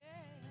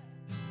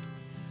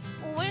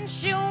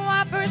windshield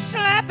wiper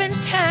slapping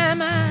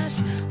time, I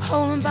was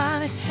holding by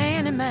his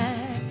hand in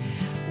mine.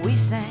 We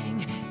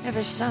sang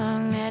every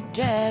song that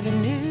Driver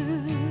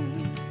knew.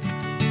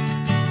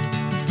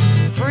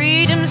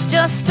 Freedom's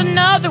just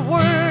another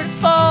word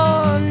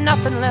for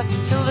nothing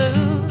left to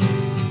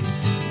lose.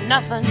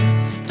 Nothing,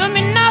 don't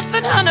mean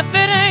nothing, honey, if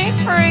it ain't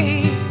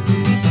free.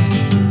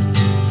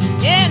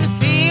 Yeah, and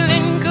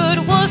feeling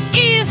good was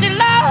easy,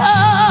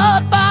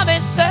 Lord. Bobby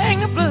sang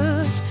the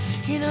blues.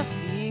 You know,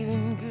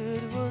 feeling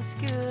good was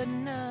good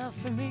enough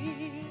for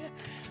me.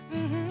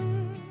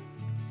 Mm-hmm.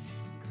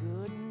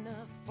 Good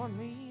enough for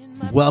me.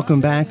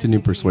 Welcome back to New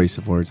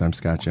Persuasive Words. I'm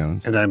Scott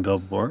Jones. And I'm Bill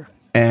Bohr.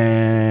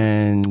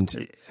 And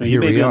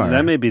here we are.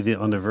 That may be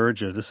on the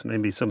verge of this. May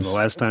be some of the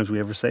last times we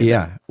ever say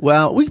Yeah. that.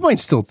 Well, we might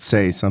still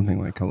say something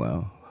like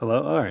hello.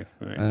 Hello? All right.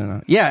 I don't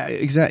know. Yeah,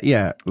 exactly.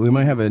 Yeah. We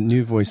might have a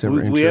new voiceover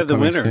intro. We have the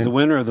coming winner. soon. The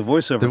winner of the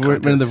voiceover contest. The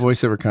winner of the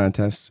voiceover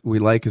contest. We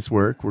like his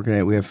work.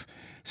 We have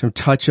some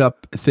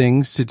touch-up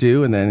things to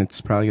do, and then it's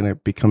probably going to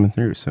be coming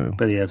through. So,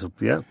 But he has so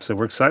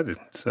we're excited.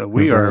 So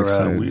We're very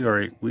excited.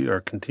 we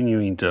are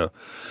continuing to,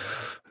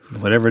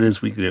 whatever it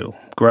is we do,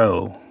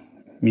 grow,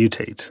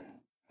 mutate,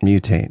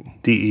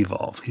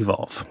 evolve.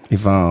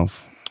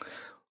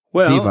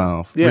 Well,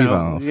 devolve,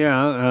 revolve.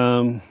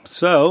 Yeah.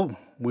 So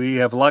we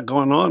have a lot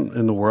going on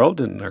in the world,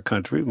 in our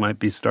country. We might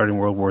be starting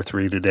World War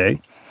III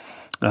today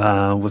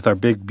with our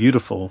big,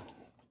 beautiful,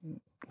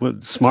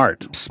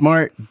 smart,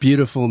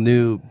 beautiful,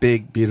 new,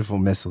 big, beautiful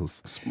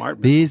missiles.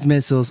 These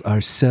missiles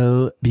are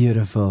so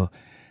beautiful.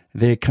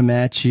 They come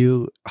at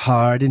you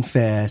hard and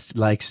fast,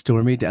 like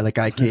stormy day. Like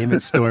I came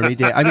at stormy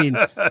day. I mean,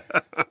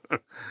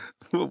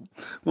 what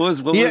was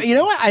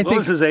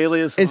his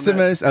alias? It's the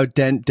most.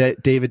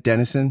 David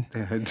Dennison.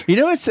 You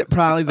know what's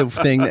probably the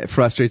thing that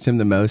frustrates him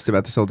the most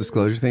about this whole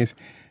disclosure thing is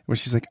where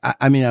she's like,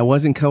 I mean, I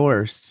wasn't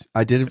coerced.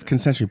 I did it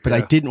consensually, but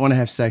I didn't want to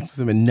have sex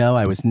with him, and no,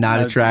 I was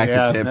not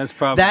attracted to him.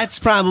 That's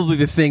probably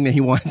the thing that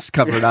he wants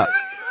covered up.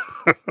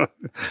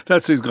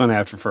 That's who he's going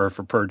after for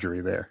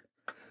perjury there.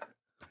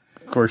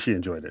 Of course, she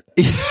enjoyed it.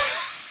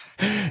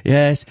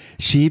 Yes,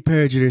 she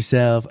perjured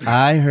herself.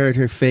 I heard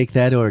her fake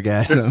that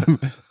orgasm.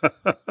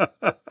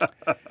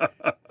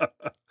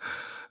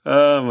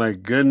 Oh, my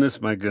goodness.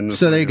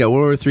 So there you go.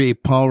 World War III,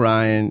 Paul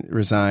Ryan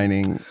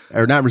resigning,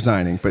 or not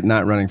resigning, but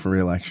not running for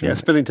re-election. Yeah,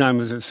 spending time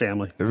with his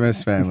family.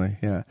 His family,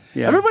 yeah.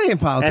 Everybody in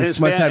politics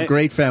must have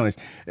great families.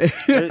 To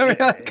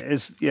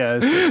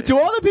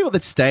all the people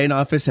that stay in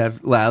office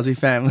have lousy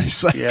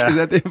families. Like, is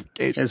that the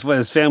implication?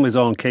 His family's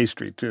all on K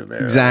Street, too.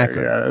 There.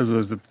 Exactly. Yeah,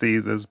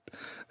 those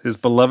his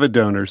beloved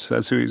donors.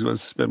 That's who he's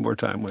supposed to spend more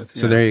time with.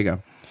 So there you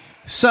go.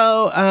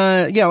 So,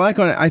 like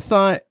on it, I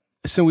thought,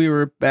 so we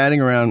were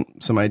batting around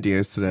some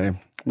ideas today.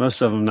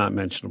 Most of them not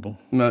mentionable.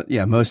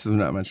 Most of them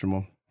not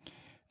mentionable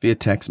via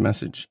text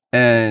message.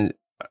 And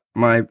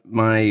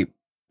my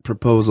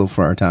proposal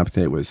for our topic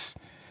today was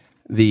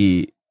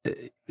the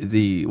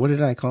what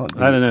did I call it?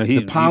 I don't know.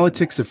 The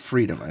politics of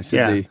freedom. I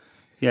said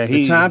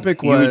the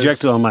topic was... He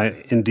rejected all my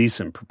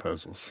indecent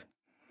proposals.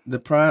 The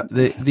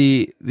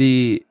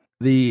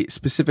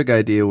specific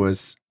idea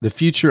was the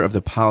future of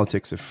the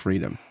politics of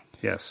freedom.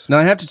 Yes. Now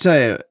I have to tell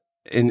you,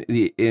 in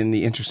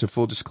the interest of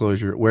full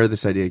disclosure, where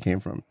this idea came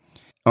from.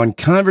 On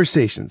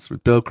Conversations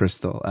with Bill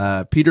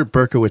Kristol, Peter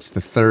Berkowitz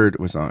III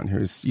was on, who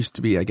used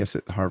to be, I guess,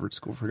 at Harvard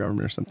School for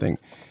Government or something,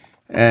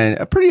 and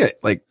a pretty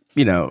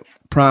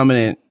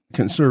prominent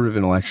conservative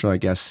intellectual, I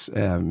guess,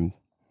 for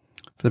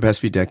the past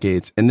few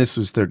decades. And this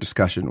was their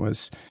discussion: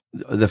 was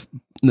the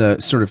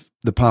sort of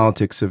the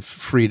politics of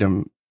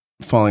freedom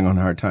falling on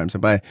hard times.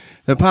 And by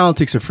the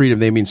politics of freedom,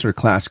 they mean sort of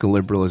classical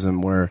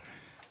liberalism, where,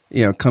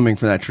 coming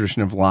from that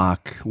tradition of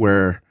Locke,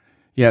 where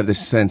you have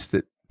this sense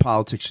that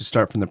politics should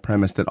start from the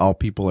premise that all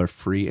people are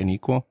free and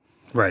equal.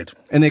 Right.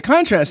 And they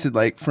contrasted,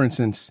 like, for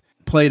instance,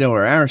 Plato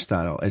or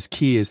Aristotle, as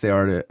key as they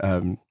are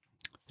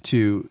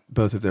to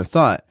both of their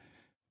thought,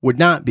 would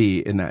not be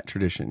in that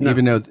tradition,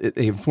 even though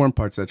they inform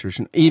parts of that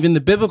tradition. Even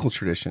the biblical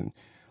tradition,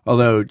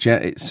 although it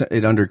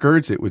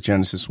undergirds it with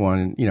Genesis 1,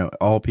 and,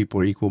 all people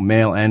are equal,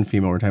 male and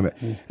female, we're talking about.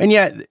 And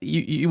yet,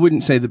 you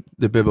wouldn't say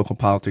the biblical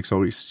politics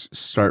always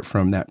start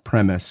from that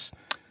premise.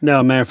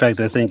 No, matter of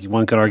fact, I think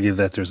one could argue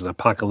that there's an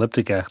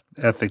apocalyptic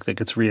ethic that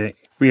gets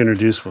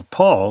reintroduced with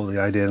Paul, the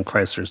idea in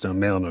Christ there's no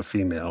male, no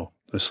female,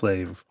 no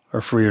slave,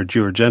 or free or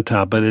Jew or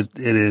Gentile, but it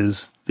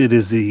is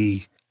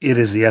the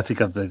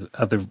ethic of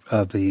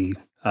the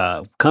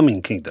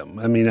coming kingdom.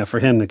 I mean, for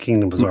him, the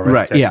kingdom was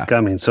already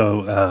coming.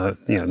 So,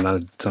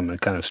 not some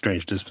kind of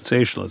strange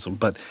dispensationalism,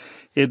 but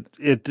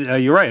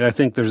you're right. I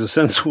think there's a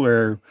sense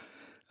where,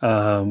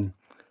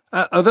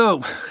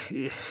 although,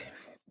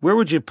 where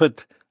would you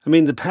put? I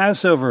mean, the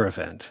Passover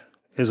event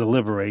is a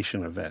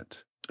liberation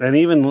event, and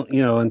even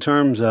in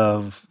terms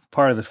of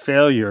part of the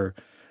failure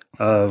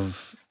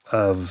of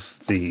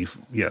the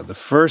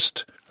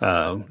first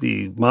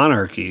the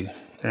monarchy,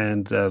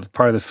 and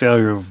part of the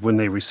failure of when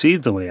they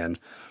received the land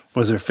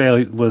was their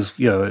failure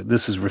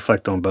this is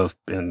reflected on both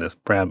in the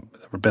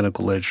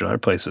rabbinical literature and other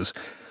places,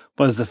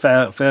 was the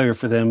failure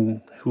for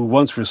them who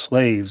once were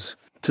slaves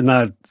to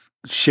not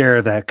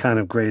share that kind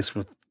of grace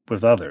with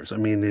with others. I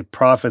mean, the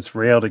prophets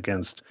railed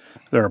against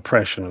their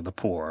oppression of the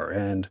poor,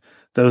 and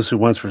those who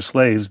once were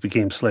slaves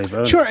became slave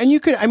owners. Sure, and you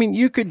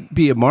could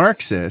be a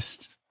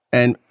Marxist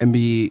and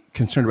be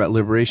concerned about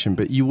liberation,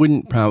 but you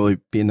wouldn't probably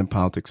be in the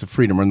politics of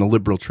freedom or in the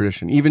liberal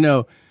tradition, even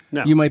though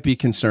you might be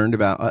concerned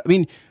about. I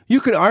mean, you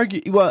could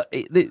argue. Well,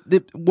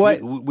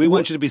 we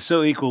want you to be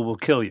so equal, we'll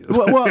kill you.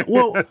 What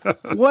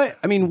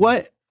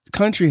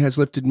country has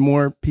lifted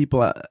more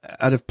people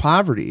out of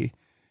poverty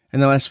in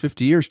the last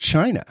 50 years?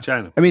 China.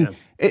 I mean,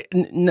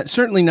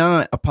 certainly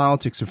not a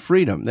politics of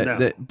freedom.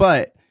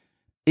 But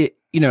it,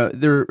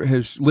 there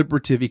has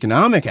liberative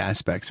economic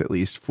aspects, at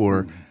least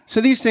for. So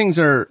these things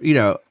are,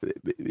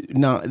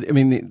 not. I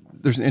mean,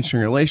 there's an interesting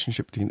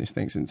relationship between these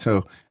things, and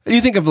so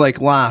you think of like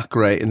Locke,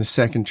 right? In the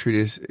second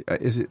treatise,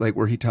 is it like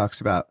where he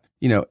talks about,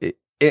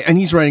 and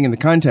he's writing in the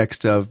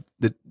context of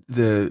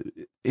the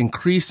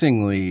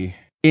increasingly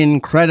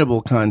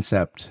incredible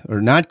concept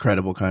or not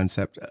credible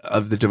concept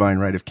of the divine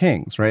right of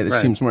kings, right?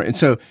 This seems more, and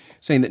so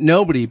saying that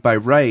nobody by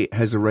right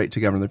has a right to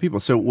govern the people.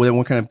 So then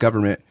what kind of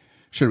government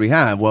should we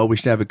have? Well, we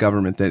should have a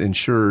government that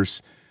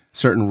ensures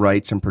certain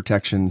rights and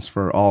protections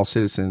for all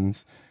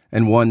citizens,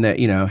 and one that,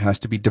 has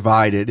to be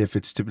divided if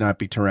it's to not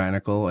be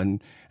tyrannical,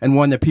 and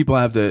one that people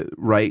have the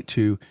right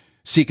to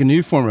seek a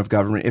new form of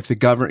government if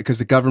because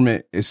the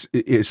government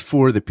is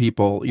for the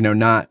people,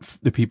 not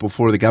the people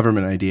for the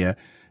government idea.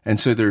 And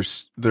so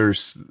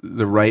there's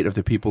the right of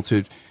the people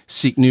to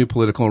seek new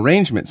political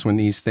arrangements when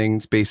these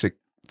basic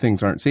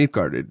things aren't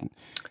safeguarded.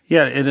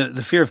 Yeah, and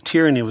the fear of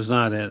tyranny was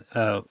not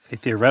a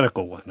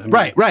theoretical one. I mean,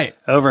 right.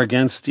 Over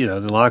against,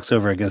 the Locke's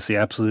over against the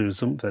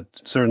absolutism that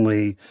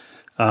certainly,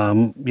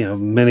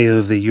 many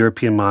of the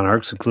European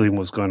monarchs, including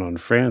what's going on in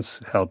France,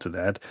 held to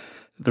that.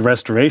 The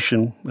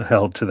Restoration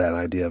held to that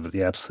idea of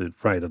the absolute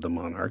right of the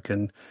monarch.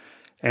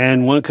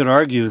 And one could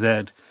argue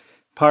that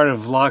part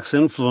of Locke's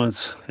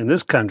influence in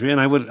this country, and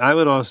I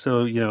would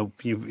also,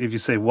 if you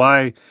say,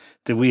 why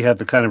did we have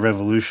the kind of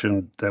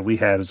revolution that we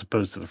had as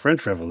opposed to the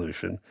French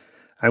Revolution,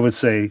 I would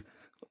say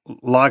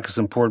Locke is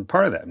an important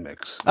part of that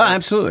mix. Oh,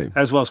 absolutely.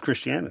 As well as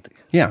Christianity.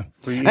 Yeah.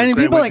 And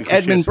people like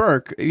Edmund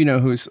Burke,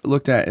 who's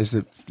looked at as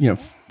the,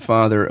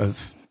 father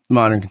of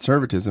modern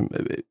conservatism,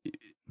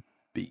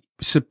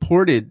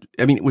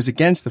 was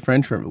against the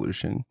French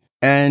Revolution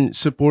and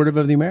supportive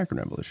of the American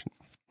Revolution.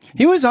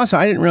 He was also,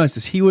 I didn't realize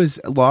this,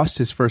 lost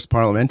his first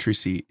parliamentary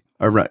seat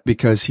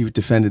because he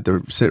defended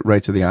the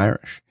rights of the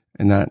Irish,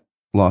 and that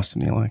lost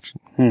in the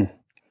election.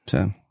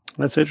 So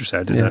that's interesting.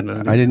 I did not know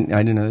that. I didn't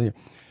know that either.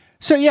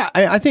 So yeah,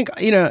 I think,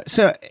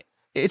 so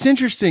it's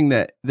interesting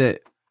that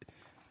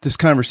this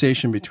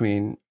conversation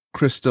between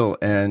Kristol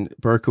and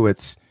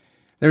Berkowitz,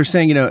 they were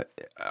saying,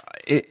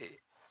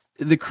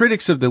 the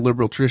critics of the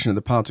liberal tradition of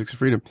the politics of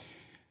freedom,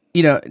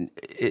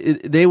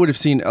 they would have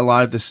seen a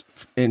lot of this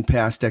in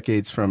past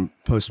decades from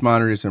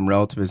postmodernism,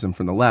 relativism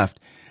from the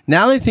left.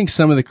 Now they think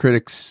some of the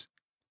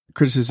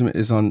criticism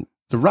is on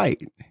the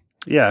right.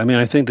 Yeah, I mean,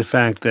 I think the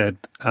fact that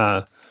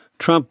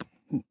Trump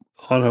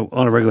on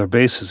a regular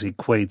basis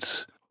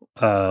equates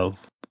the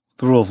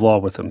rule of law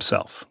with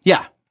himself.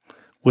 Yeah.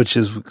 Which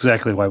is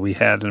exactly why we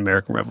had an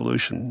American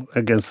Revolution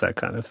against that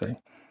kind of thing.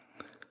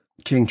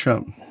 King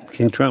Trump.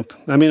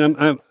 I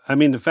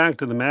mean, the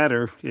fact of the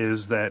matter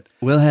is that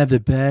we'll have the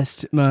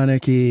best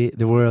monarchy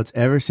the world's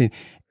ever seen.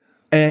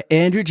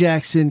 Andrew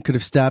Jackson could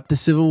have stopped the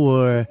Civil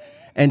War,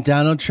 and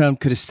Donald Trump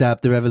could have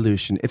stopped the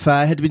revolution. If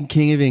I had been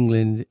King of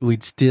England,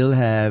 we'd still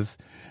have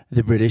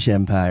the British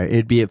Empire.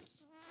 It'd be a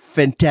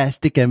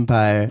fantastic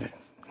empire.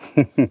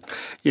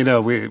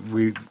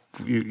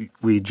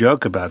 We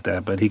joke about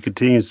that, but he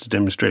continues to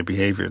demonstrate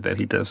behavior that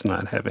he does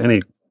not have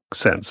any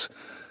sense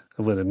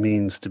of what it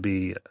means to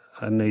be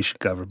a nation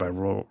governed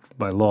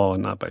by law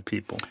and not by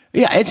people.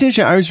 Yeah, it's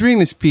interesting. I was reading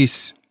this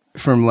piece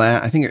from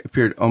I think it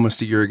appeared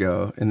almost a year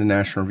ago in the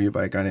National Review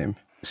by a guy named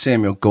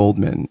Samuel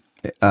Goldman,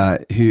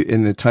 who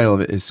in the title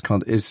of it is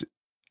called "Is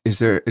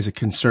There a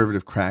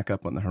Conservative Crack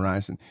Up on the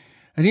Horizon?"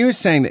 And he was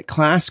saying that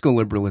classical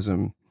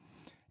liberalism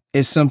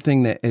is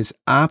something that is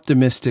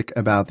optimistic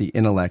about the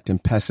intellect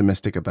and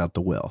pessimistic about the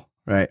will,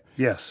 right?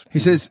 Yes. He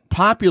says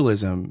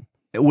populism,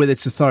 with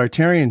its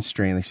authoritarian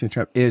strain, like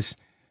Trump, is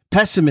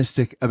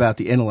pessimistic about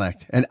the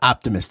intellect and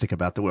optimistic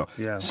about the will.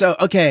 Yeah. So,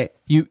 okay,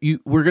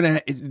 we're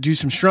going to do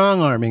some strong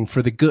arming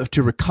for the good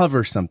to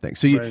recover something.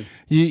 So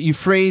you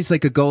phrase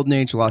like a golden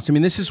age loss. I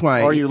mean, this is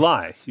why. Or you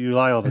lie. You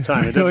lie all the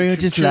time. It or you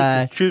just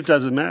lie. Truth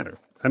doesn't matter.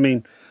 I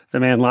mean, the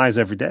man lies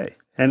every day.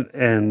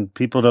 And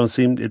people don't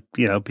seem,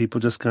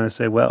 people just kind of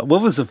say, well,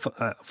 what was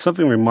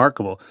something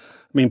remarkable?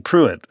 I mean,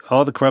 Pruitt,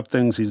 all the corrupt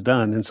things he's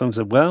done. And some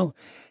said, well,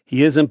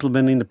 he is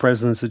implementing the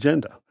president's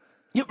agenda.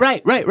 Yeah,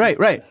 right.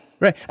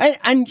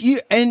 And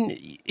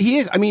he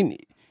is, I mean,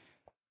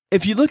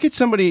 if you look at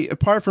somebody,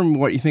 apart from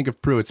what you think of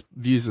Pruitt's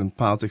views on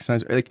politics,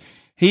 like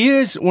he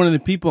is one of the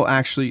people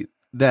actually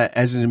that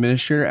as an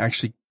administrator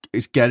actually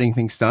is getting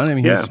things done. I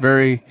mean, he's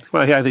very.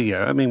 Well,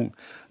 yeah, I mean,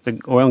 the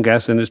oil and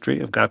gas industry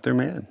have got their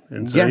man.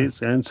 And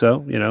so,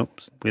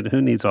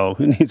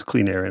 who needs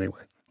clean air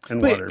anyway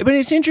and water? But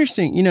it's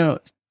interesting,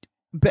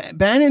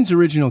 Bannon's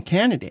original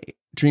candidate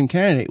dream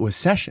candidate was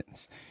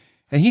Sessions.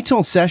 And he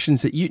told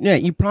Sessions that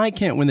you probably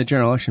can't win the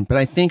general election, but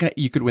I think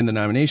you could win the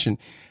nomination.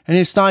 And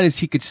his thought is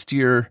he could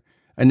steer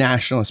a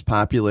nationalist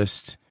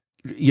populist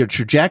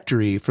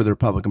trajectory for the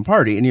Republican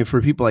Party. And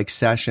for people like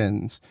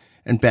Sessions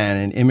and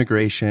Bannon,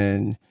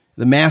 immigration,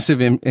 the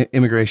massive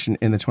immigration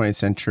in the 20th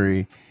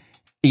century,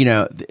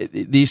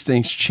 these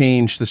things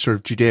changed the sort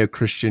of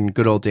Judeo-Christian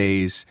good old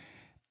days.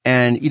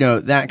 And,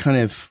 that kind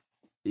of,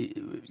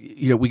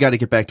 we got to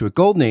get back to a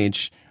golden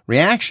age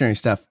reactionary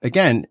stuff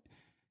again,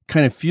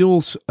 kind of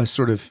fuels a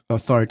sort of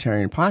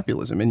authoritarian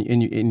populism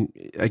and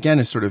again,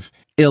 a sort of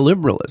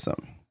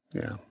illiberalism.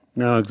 Yeah,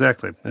 no,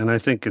 exactly. And I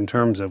think in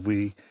terms of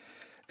I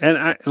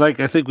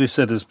think we've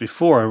said this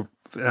before,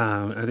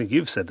 I think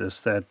you've said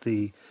this, that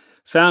the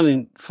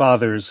founding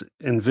fathers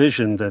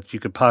envisioned that you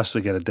could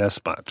possibly get a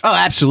despot. Oh,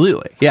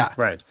 absolutely. Yeah.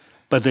 Right.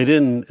 But they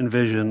didn't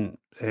envision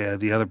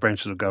the other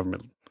branches of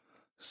government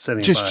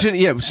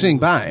sitting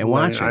by and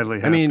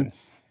watching. I mean,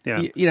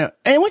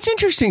 and what's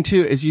interesting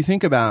too is you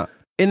think about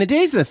in the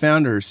days of the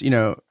founders,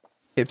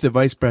 if the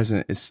vice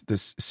president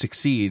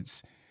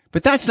succeeds,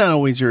 but that's not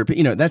always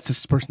that's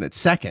this person that's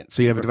second.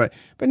 So you have a divide.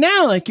 But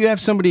now, you have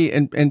somebody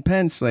in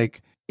Pence,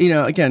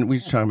 again, we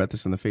were talking about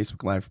this on the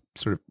Facebook Live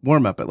sort of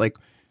warm up, but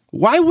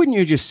why wouldn't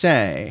you just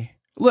say,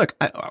 look,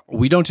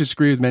 we don't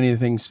disagree with many of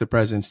the things the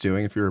president's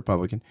doing if you're a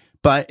Republican,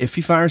 but if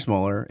he fires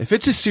Mueller, if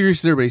it's as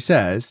serious as everybody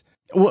says,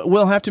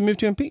 we'll have to move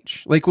to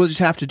impeach. We'll just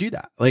have to do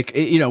that.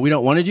 We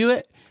don't want to do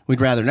it. We'd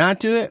rather not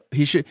do it.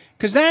 He should,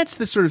 because that's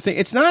the sort of thing.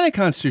 It's not a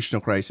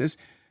constitutional crisis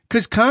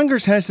because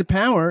Congress has the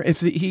power,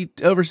 if he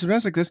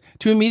oversubmits like this,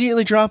 to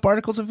immediately drop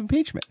articles of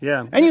impeachment.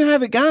 Yeah. And you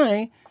have a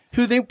guy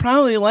who they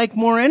probably like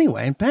more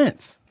anyway, in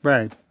Pence.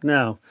 Right.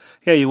 No.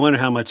 Yeah, you wonder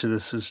how much of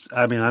this is.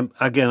 I mean,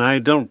 I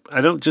don't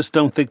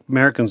think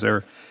Americans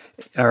are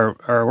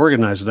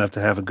organized enough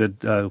to have a good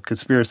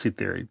conspiracy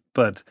theory.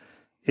 But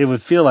it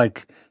would feel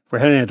like we're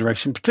heading in that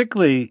direction,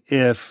 particularly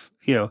if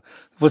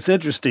what's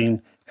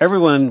interesting.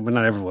 Everyone, well,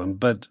 not everyone,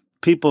 but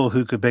people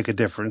who could make a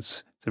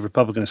difference, the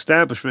Republican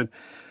establishment,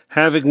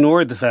 have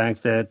ignored the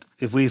fact that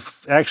if we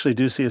actually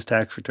do see his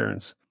tax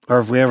returns, or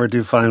if we ever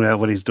do find out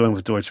what he's doing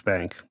with Deutsche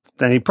Bank,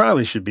 then he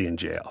probably should be in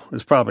jail.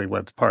 It's probably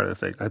what's part of the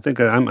thing. I think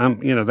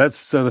that's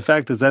so. The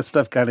fact is that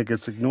stuff kind of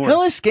gets ignored.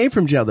 He'll escape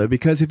from jail though,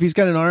 because if he's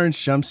got an orange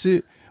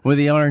jumpsuit with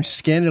the orange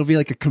skin, it'll be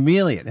like a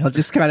chameleon. He'll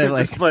just kind of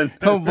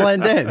he'll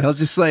blend in. He'll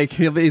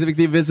be like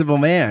the invisible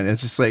man.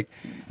 It's just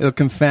it'll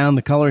confound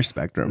the color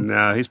spectrum.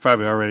 No, he's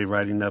probably already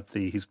writing up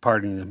he's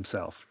pardoning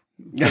himself.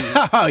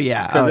 Oh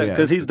yeah,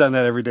 because he's done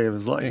that every day of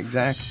his life.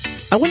 Exactly.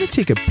 I want to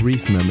take a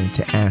brief moment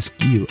to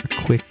ask you a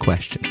quick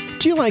question.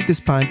 Do you like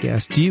this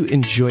podcast? Do you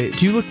enjoy it?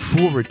 Do you look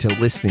forward to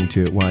listening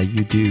to it while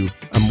you do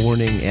a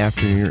morning,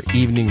 afternoon, or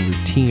evening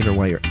routine, or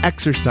while you're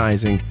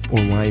exercising,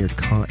 or while you're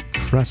caught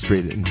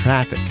frustrated in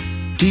traffic?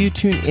 Do you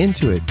tune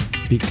into it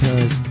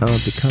because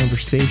of the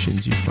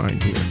conversations you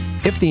find here?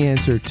 If the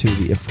answer to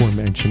the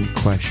aforementioned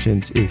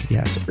questions is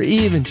yes, or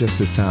even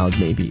just a solid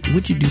maybe,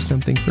 would you do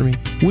something for me?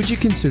 Would you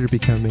consider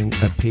becoming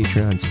a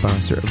Patreon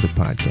sponsor of the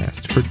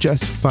podcast for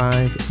just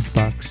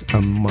 $5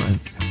 a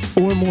month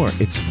or more?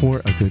 It's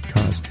for a good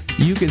cause.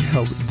 You can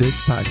help this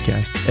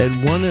podcast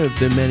and one of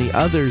the many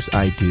others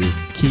I do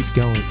keep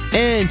going,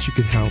 and you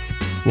can help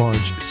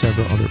launch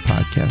several other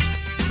podcast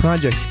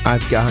projects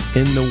I've got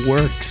in the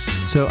works.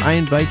 So I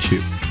invite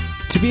you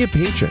to be a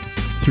patron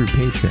through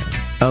Patreon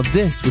of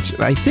this, which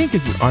I think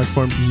is an art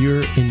form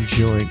you're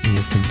enjoying and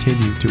will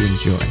continue to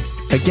enjoy.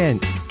 Again,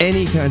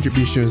 any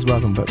contribution is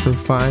welcome, but for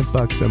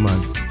 $5 a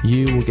month,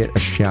 you will get a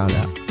shout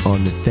out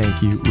on the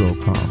thank you roll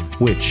call,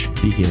 which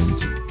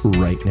begins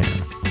right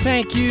now.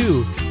 Thank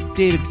you,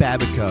 David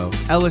Babico,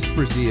 Ellis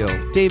Brazil,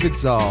 David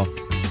Zoll,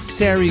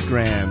 Sari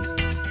Graham,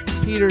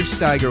 Peter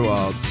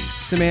Steigerwald,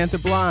 Samantha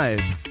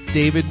Blythe,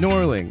 David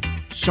Norling,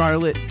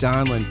 Charlotte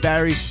Donlin,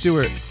 Barry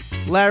Stewart,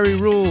 Larry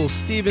Rule,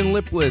 Stephen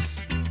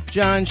Lipless,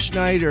 John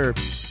Schneider,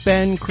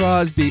 Ben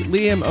Crosby,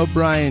 Liam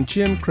O'Brien,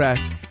 Jim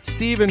Kress,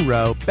 Stephen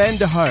Rowe, Ben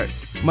DeHart,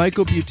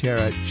 Michael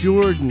Butera,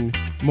 Jordan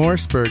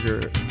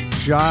Morsberger,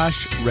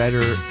 Josh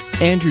Redder,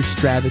 Andrew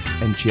Stravitz,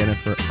 and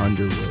Jennifer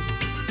Underwood.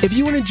 If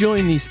you want to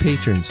join these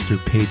patrons through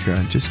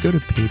Patreon, just go to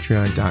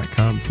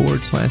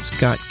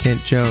patreon.com/Scott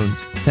Kent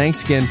Jones.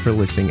 Thanks again for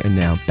listening, and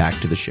now back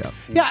to the show.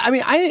 Yeah, I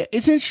mean,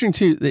 it's interesting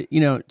too that,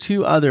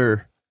 two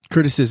other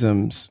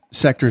criticisms,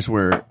 sectors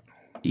where,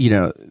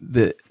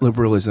 the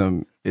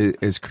liberalism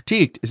is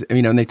critiqued is,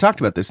 and they talked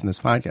about this in this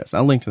podcast.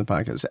 I'll link to the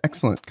podcast. It's an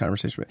excellent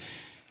conversation.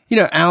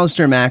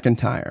 Alistair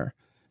McIntyre,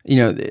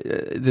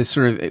 the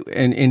sort of,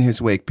 in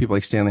his wake, people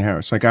like Stanley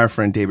Harris, like our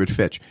friend David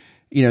Fitch.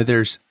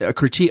 There's a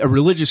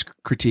religious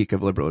critique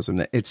of liberalism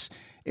that it's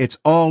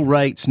all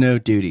rights, no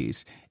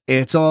duties.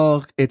 It's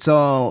all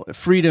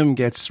freedom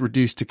gets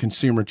reduced to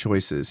consumer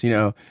choices.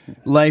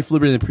 Life,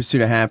 liberty, and the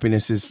pursuit of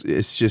happiness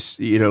is just,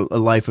 a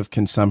life of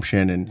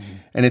consumption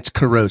and it's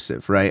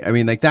corrosive, right? I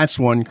mean, that's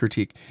one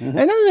critique. Mm-hmm.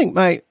 Another thing,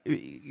 my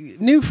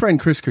new friend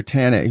Chris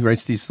Kurtana, who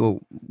writes these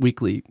little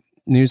weekly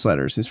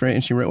newsletters, is very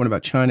interesting. He wrote one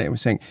about China and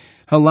was saying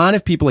a lot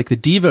of people like the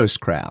Davos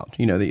crowd,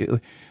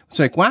 It's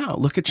like, wow,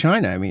 look at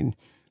China. I mean,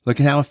 look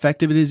at how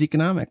effective it is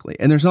economically.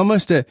 And there's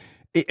almost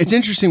it's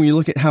interesting when you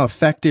look at how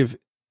effective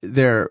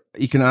their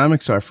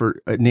economics are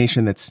for a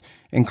nation that's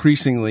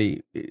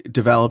increasingly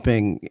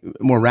developing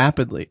more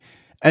rapidly,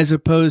 as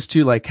opposed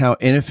to like how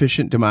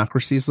inefficient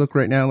democracies look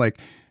right now, like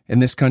in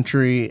this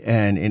country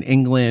and in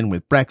England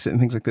with Brexit and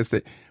things like this,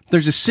 that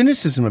there's a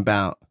cynicism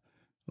about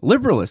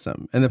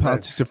liberalism and the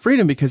politics of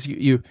freedom because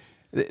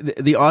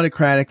the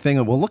autocratic thing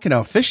of, well, look at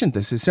how efficient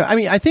this is. So, I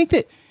mean, I think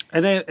that,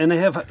 and they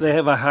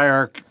have a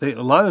hierarchy.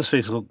 A lot of those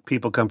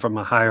people come from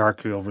a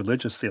hierarchical,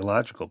 religious,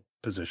 theological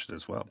position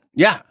as well.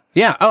 Yeah.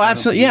 Oh,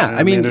 absolutely. Yeah.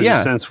 I mean, there's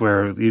a sense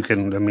where you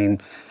can. I mean,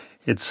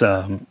 it's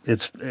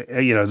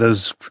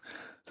those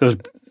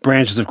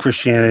branches of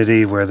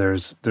Christianity where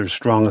there's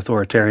strong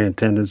authoritarian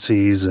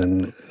tendencies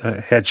and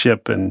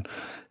headship and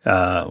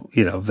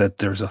that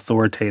there's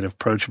authoritative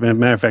approach.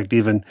 Matter of fact,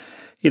 even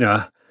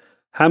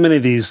how many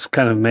of these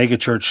kind of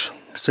megachurch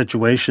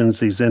situations,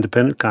 these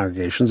independent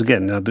congregations,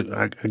 again,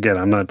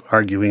 I'm not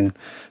arguing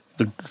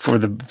for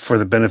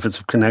the benefits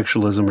of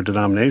connectionalism or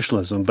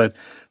denominationalism, but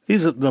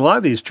a lot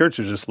of these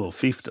churches are just little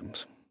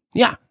fiefdoms.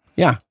 Yeah.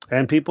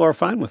 And people are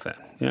fine with that.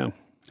 Yeah.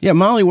 Yeah,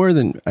 Molly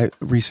Worthen, I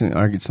recently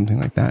argued something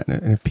like that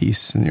in a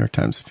piece in the New York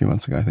Times a few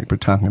months ago, I think. We're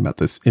talking about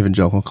this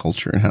evangelical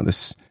culture and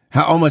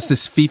how almost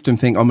this fiefdom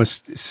thing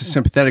almost is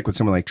sympathetic with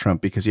someone like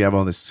Trump because you have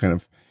all this kind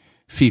of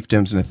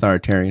fiefdoms and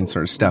authoritarian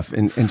sort of stuff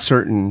in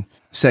certain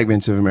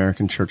segments of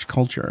American church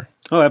culture.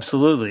 Oh,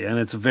 absolutely, and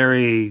it's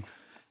very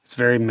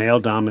male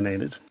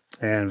dominated,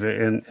 and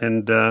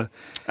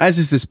as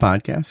is this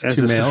podcast,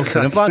 two males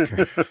and a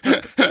bunker.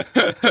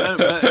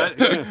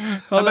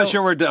 I'm not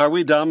sure are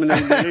we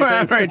dominating anything?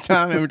 Right,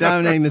 Tom, we're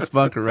dominating this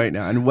bunker right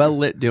now and well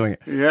lit doing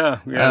it. Yeah.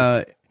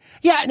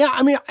 No,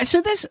 I mean,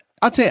 so this,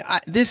 I'll tell you,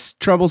 this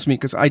troubles me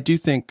because I do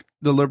think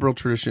the liberal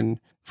tradition,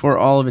 for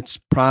all of its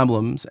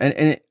problems,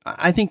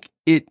 I think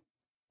it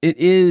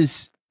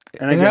is.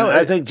 And again,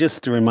 I think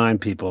just to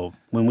remind people,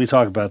 when we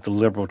talk about the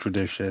liberal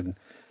tradition,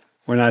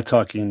 we're not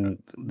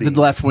talking the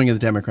left wing of the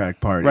Democratic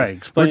Party.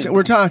 Right.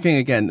 We're talking,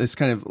 again, this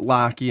kind of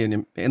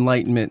Lockean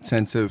Enlightenment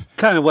sense of...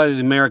 kind of what the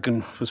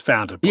American was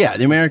founded upon. Yeah,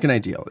 the American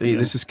ideal. Yeah.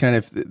 This is kind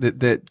of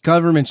that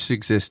government should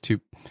exist to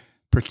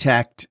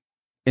protect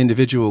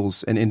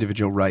individuals and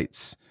individual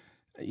rights.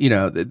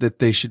 That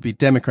they should be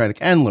democratic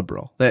and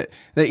liberal. That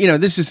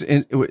this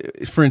is,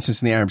 for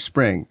instance, in the Arab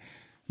Spring,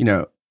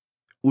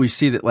 we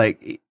see that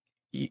like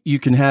you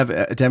can have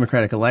a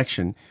democratic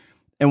election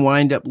and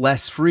wind up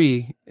less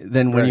free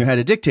than when you had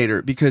a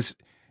dictator because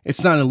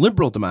it's not a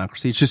liberal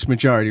democracy. It's just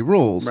majority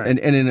rules. Right. And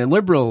in the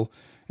liberal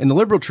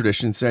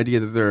tradition, it's the idea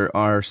that there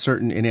are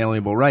certain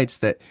inalienable rights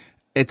that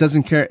it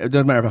doesn't matter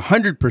if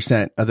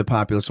 100% of the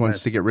populace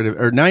wants to get rid of,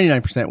 or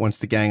 99% wants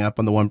to gang up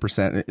on the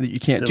 1%. You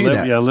can't do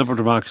that. Yeah, liberal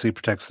democracy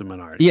protects the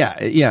minority.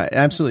 Yeah,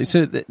 absolutely.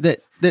 So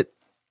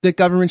that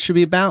government should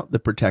be about the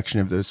protection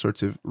of those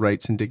sorts of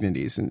rights and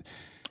dignities. And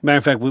matter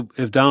of fact,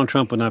 if Donald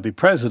Trump would not be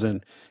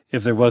president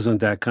if there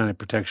wasn't that kind of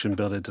protection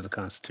built into the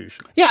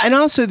Constitution. Yeah, and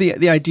also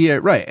the idea,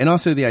 right, and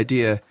also the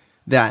idea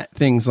that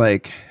things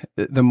like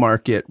the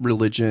market,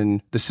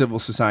 religion, the civil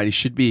society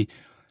should be,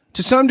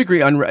 to some degree,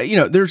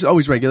 there's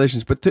always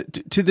regulations, but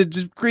to the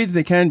degree that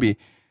they can be,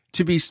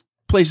 to be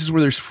places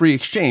where there's free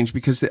exchange,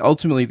 because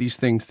ultimately these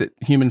things, that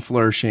human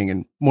flourishing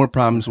and more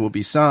problems will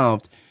be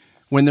solved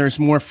when there's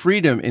more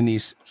freedom in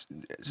these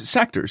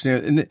sectors.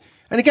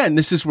 And again,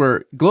 this is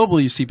where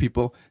globally you see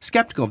people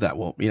skeptical of that.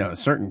 Well,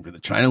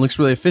 China looks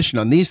really efficient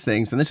on these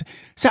things, and this.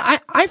 So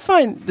I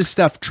find this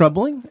stuff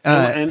troubling.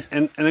 And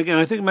again,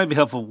 I think it might be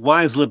helpful.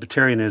 Why is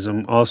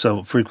libertarianism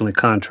also frequently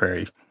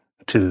contrary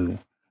to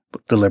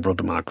the liberal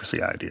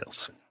democracy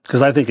ideals?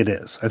 Because I think it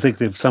is. I think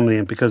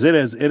that because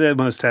it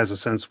almost has a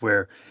sense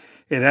where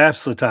it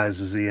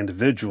absolutizes the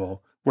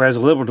individual, whereas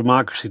a liberal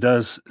democracy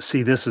does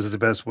see this as the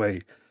best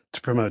way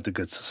to promote the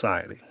good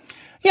society.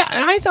 Yeah,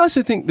 and I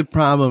also think the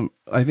problem,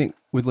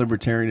 with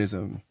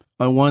libertarianism,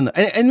 on one,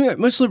 and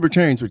most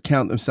libertarians would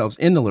count themselves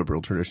in the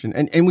liberal tradition,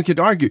 and we could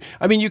argue.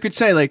 I mean, you could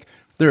say like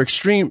they're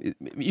extreme.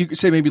 You could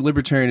say maybe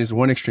libertarian is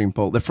one extreme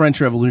pole. The French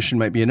Revolution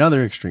might be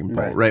another extreme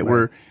pole, right?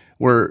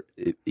 Where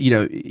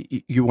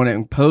you want to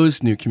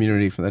impose new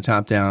community from the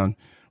top down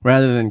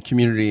rather than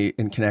community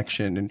and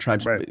connection and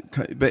tribes. Right.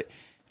 But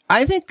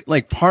I think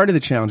like part of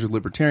the challenge with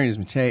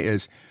libertarianism today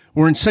is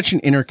we're in such an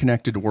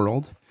interconnected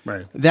world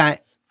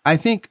that I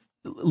think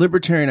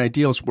libertarian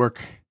ideals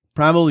work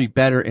probably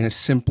better in a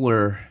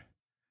simpler,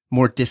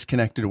 more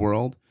disconnected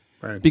world.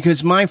 Right.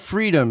 Because my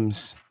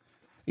freedoms,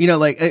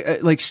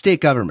 like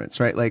state governments,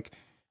 right? Like,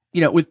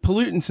 with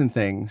pollutants and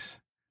things,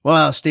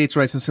 well, states'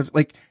 rights and stuff,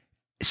 like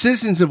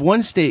citizens of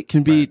one state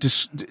can be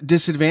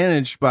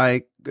disadvantaged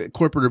by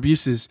corporate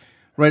abuses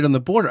right on the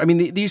border. I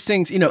mean, these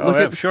things, look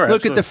at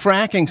the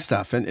fracking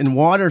stuff and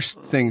water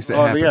things that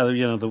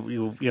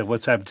happen.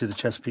 What's happened to the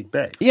Chesapeake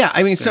Bay. Yeah,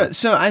 I mean, so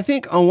I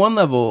think on one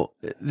level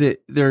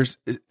there's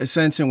a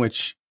sense in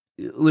which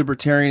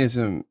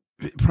libertarianism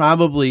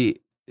probably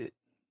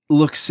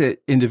looks at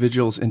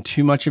individuals in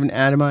too much of an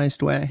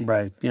atomized way.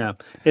 Right, yeah.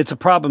 It's a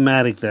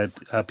problematic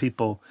that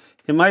people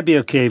it might be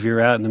okay if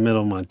you're out in the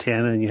middle of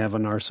Montana and you have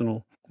an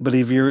arsenal. But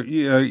if you're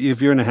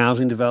in a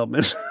housing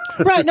development,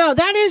 right? No,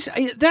 that is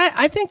that.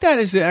 I think that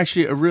is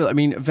actually a real,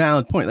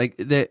 valid point. Like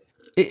that,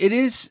 it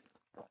is.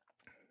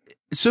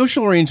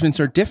 Social arrangements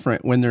are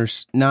different when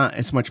there's not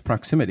as much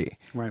proximity.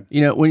 Right.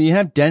 When you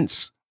have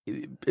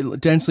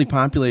densely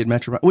populated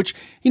metropolitan, which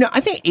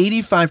I think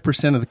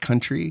 85% of the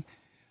country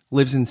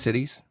lives in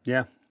cities.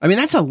 Yeah.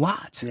 That's a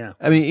lot. Yeah.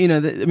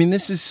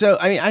 This is so.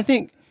 I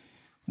think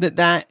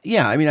that.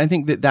 Yeah. I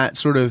think that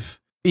sort of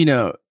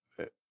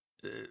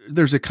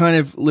there's a kind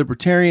of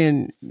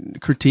libertarian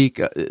critique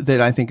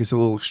that I think is a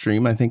little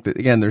extreme. I think that,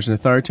 again, there's an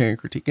authoritarian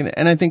critique,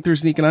 and I think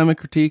there's economic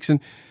critiques and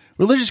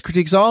religious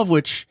critiques, all of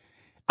which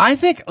I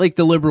think, like,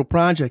 the liberal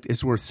project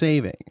is worth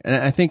saving. And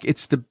I think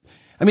it's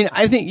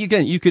I think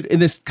you could, in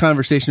this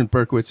conversation with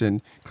Berkowitz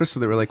and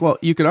Crystal, they were like, well,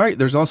 you could argue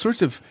there's all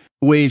sorts of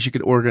ways you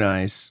could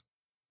organize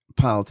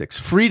politics.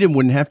 Freedom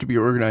wouldn't have to be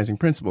your organizing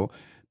principle,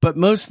 but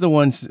most of the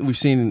ones we've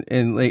seen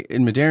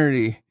in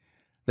modernity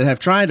that have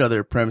tried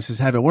other premises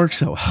haven't worked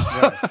so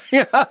well.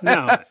 Right.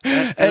 No.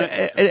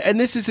 And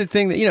this is the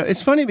thing that,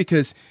 it's funny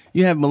because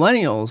you have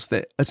millennials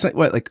that, it's like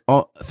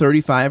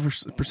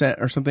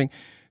 35% or something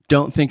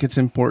don't think it's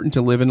important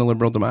to live in a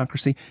liberal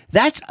democracy.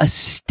 That's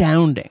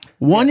astounding.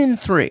 1 in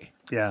 3.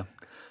 Yeah.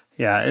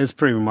 Yeah, it's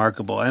pretty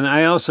remarkable. And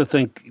I also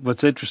think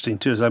what's interesting,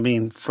 too, is,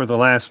 for the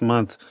last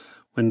month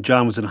when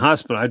John was in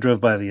hospital, I drove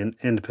by the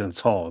Independence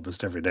Hall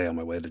almost every day on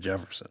my way to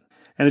Jefferson.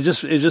 And it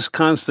just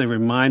constantly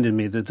reminded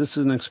me that this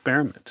is an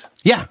experiment.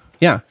 Yeah,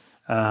 yeah.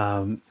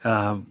 We've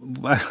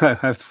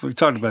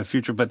talked about the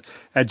future, but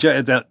at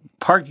that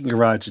parking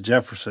garage at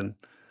Jefferson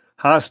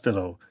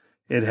Hospital,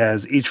 it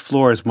has each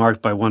floor is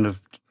marked by one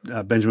of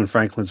Benjamin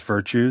Franklin's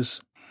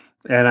virtues.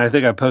 And I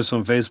think I posted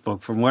on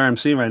Facebook, from where I'm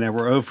seeing right now,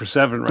 we're 0 for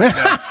 7 right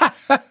now.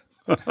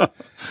 At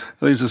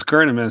least this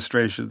current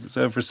administration is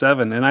 0 for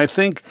 7. And I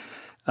think,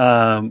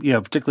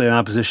 particularly in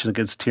opposition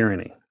against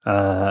tyranny,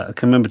 a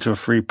commitment to a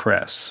free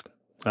press,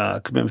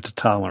 commitment to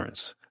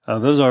tolerance.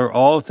 Those are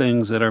all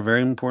things that are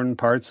very important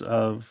parts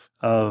of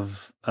a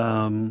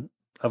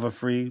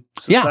free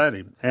society.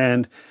 Yeah.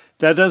 And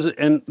that doesn't,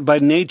 and by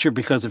nature,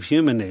 because of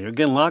human nature.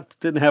 Again, Locke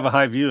didn't have a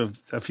high view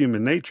of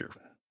human nature.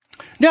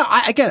 No,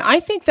 I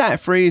think that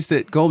phrase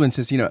that Goldman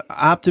says,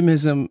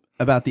 optimism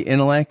about the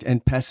intellect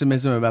and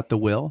pessimism about the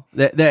will,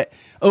 that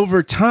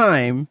over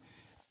time,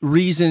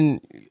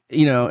 reason,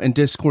 and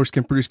discourse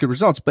can produce good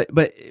results, but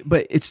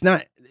it's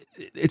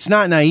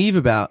not naive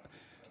about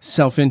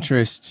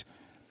self-interest,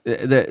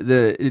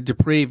 the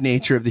depraved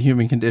nature of the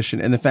human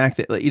condition, and the fact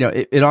that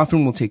it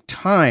often will take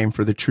time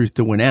for the truth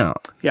to win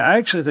out. Yeah, I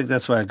actually think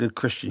that's why a good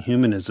Christian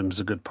humanism is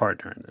a good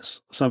partner in this.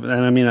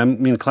 I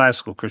mean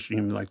classical Christian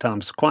humanism, like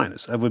Thomas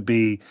Aquinas.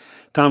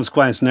 Thomas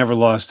Aquinas never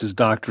lost his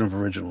doctrine of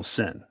original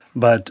sin,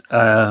 but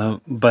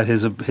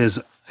his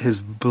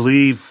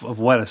belief of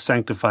what a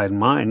sanctified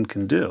mind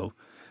can do,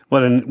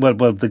 what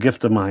the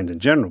gift of mind in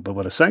general, but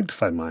what a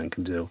sanctified mind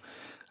can do,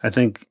 I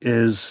think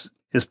is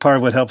part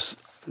of what helps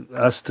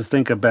us to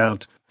think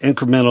about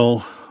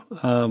incremental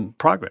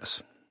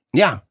progress.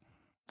 Yeah.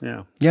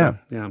 Yeah. Yeah. So,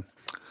 yeah.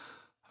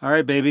 All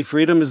right, baby.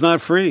 Freedom is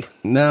not free.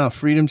 No,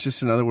 freedom's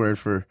just another word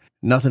for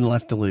nothing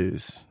left to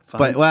lose.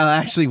 Fine. But,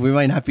 actually, we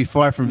might not be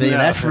far from being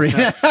that free.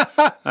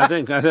 I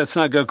think let's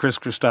not go Chris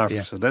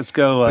Christopherson.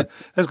 Yeah.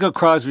 Let's go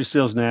Crosby,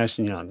 Stills, Nash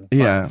and Young.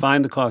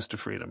 Find the cost of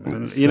freedom.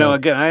 And,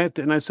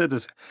 again, I said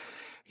this,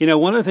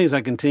 one of the things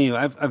I continue,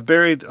 I've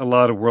buried a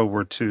lot of World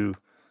War II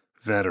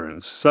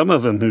veterans, some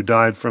of them who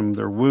died from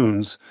their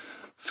wounds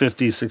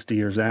 50, 60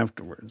 years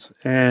afterwards.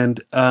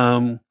 And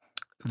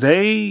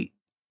they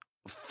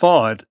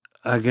fought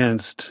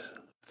against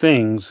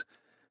things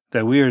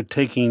that we are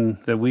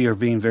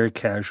being very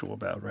casual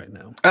about right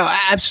now. Oh,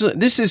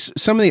 absolutely. This is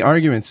some of the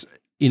arguments,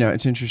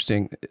 it's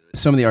interesting,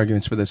 some of the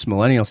arguments for this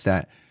millennial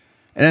stat,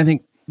 and I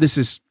think this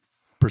is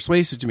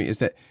persuasive to me, is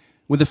that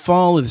with the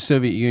fall of the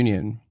Soviet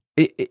Union,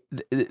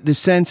 the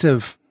sense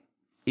of,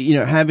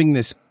 having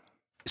this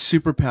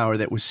superpower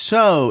that was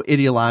so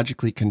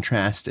ideologically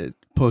contrasted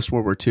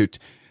post-World War II to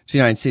the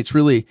United States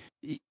really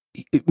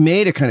it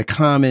made a kind of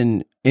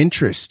common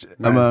interest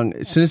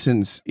among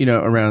citizens,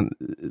 around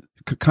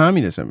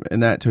communism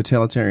and that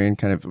totalitarian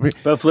kind of.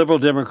 Both liberal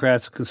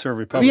Democrats and conservative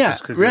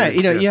Republicans. Yeah, right.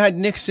 You had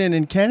Nixon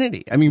and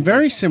Kennedy.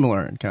 very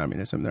similar in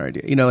communism, their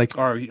idea. Like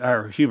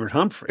or Hubert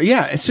Humphrey.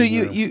 Yeah. So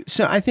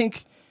so I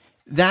think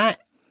that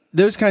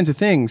those kinds of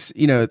things,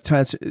 the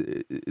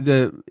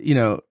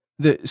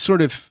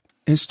sort of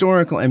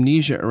historical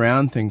amnesia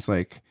around things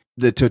like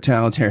the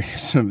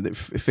totalitarianism that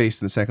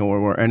faced in the Second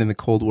World War and in the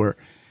Cold War,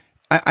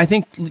 I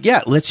think,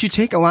 lets you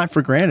take a lot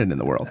for granted in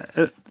the world.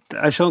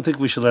 I don't think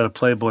we should let a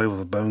playboy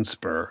with a bone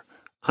spur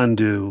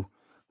undo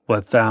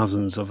what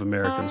thousands of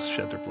Americans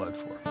shed their blood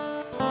for.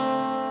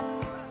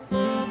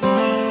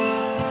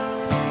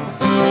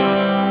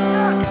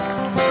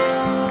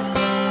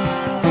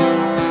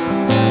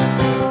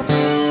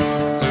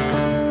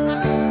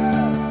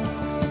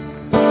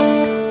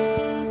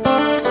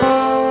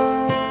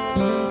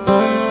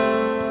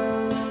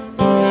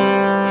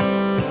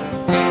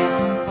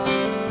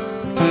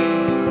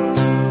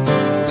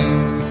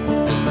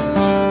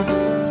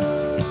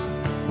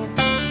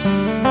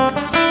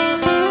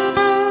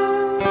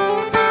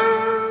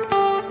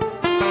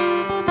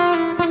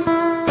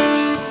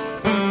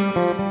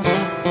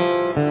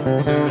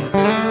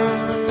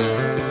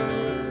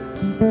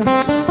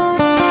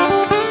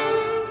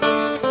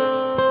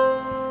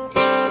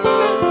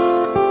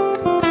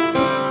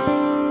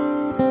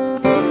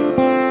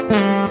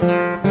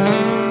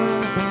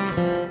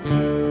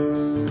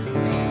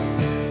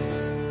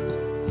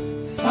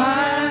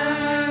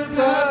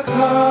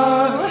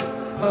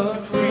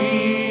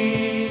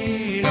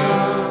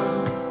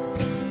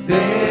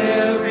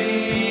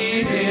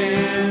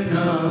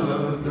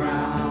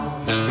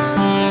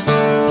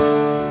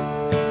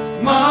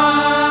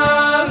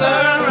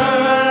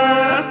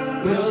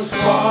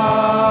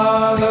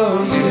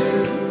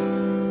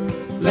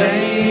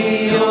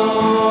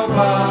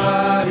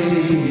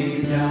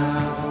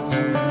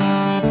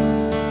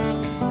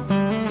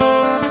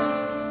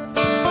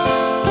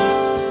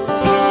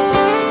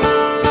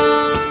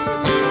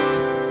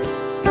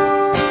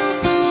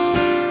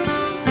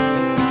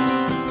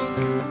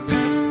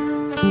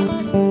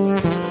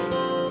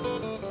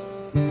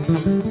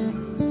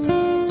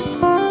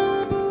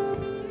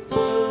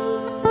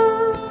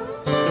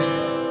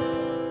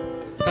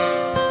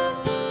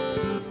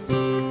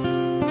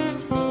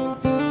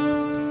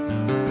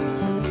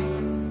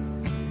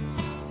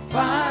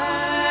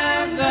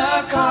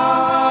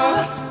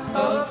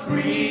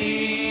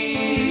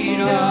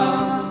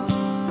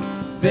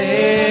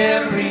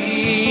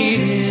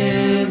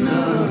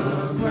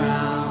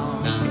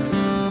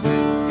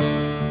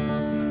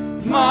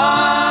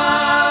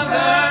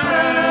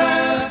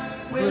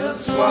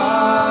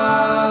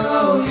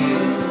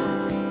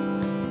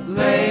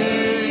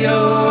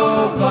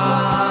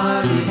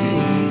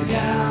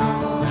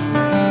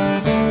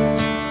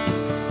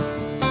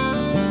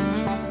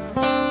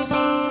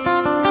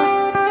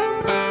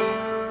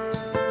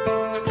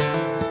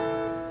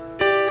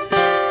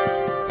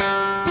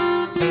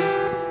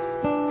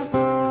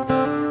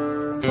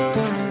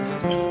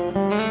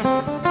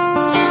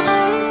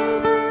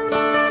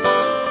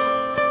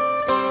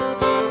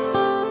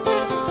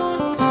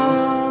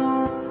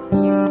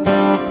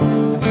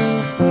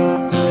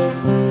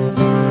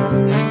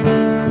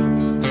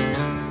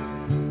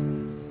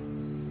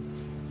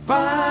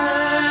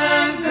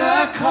 Find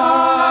the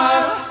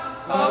cause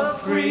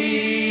of freedom.